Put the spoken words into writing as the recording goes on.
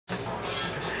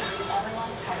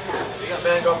You got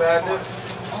Mango Madness?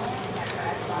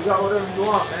 You got whatever you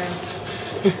want, man.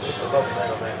 I love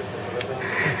Mango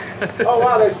Madness. Oh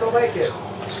wow, they still make it.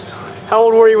 How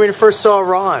old were you when you first saw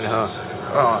Ron, huh?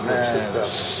 Oh man.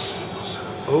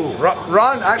 Ooh,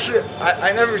 Ron. Actually,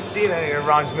 I never seen any of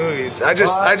Ron's movies. I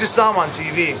just saw him on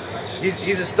TV.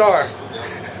 He's a star.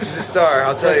 He's a star.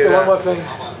 I'll tell you that. One more thing.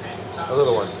 A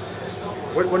little one.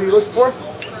 What are you looking for?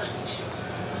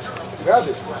 Grab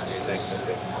this. Thanks.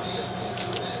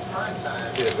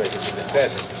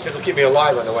 This will keep me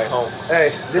alive on the way home.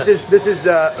 Hey, this is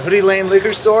Hoodie Lane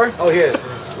Liquor Store. Oh here.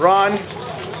 Ron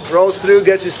rolls through,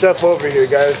 gets his stuff over here,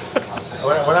 guys.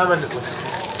 When I'm in,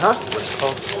 huh? What's it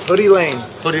called? Hoodie Lane.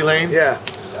 Hoodie Lane. Yeah.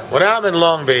 When I'm in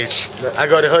Long Beach, I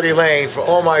go to Hoodie Lane for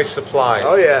all my supplies.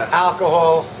 Oh yeah.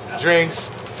 Alcohol, drinks,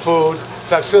 food. In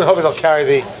fact, soon hopefully they'll carry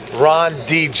the Ron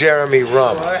D. Jeremy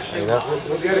rum. You know?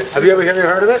 Have you ever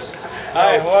heard of it?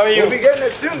 Hi, how are you? We'll be getting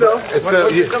it soon, though.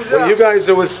 Once it comes out. You guys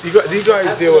deal with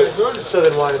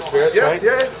Southern Wine and Spirits, right?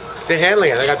 Yeah. They're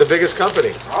handling it. They got the biggest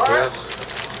company. All right.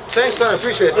 Thanks, son. I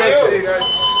appreciate it. Thank See you. you guys.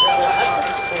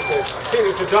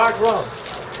 It's a dark rum.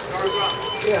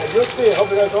 Yeah, you'll see it. Hope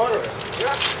you guys order it.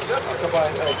 Yeah, definitely. Come by.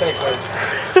 Thanks, guys.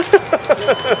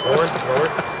 Lauren?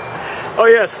 Oh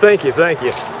yes, thank you.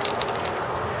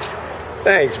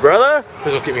 Thanks, brother.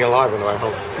 This will keep me alive on the way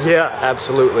home. Yeah,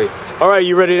 absolutely. All right,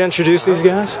 you ready to introduce these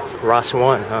guys? Ross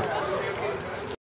One, huh?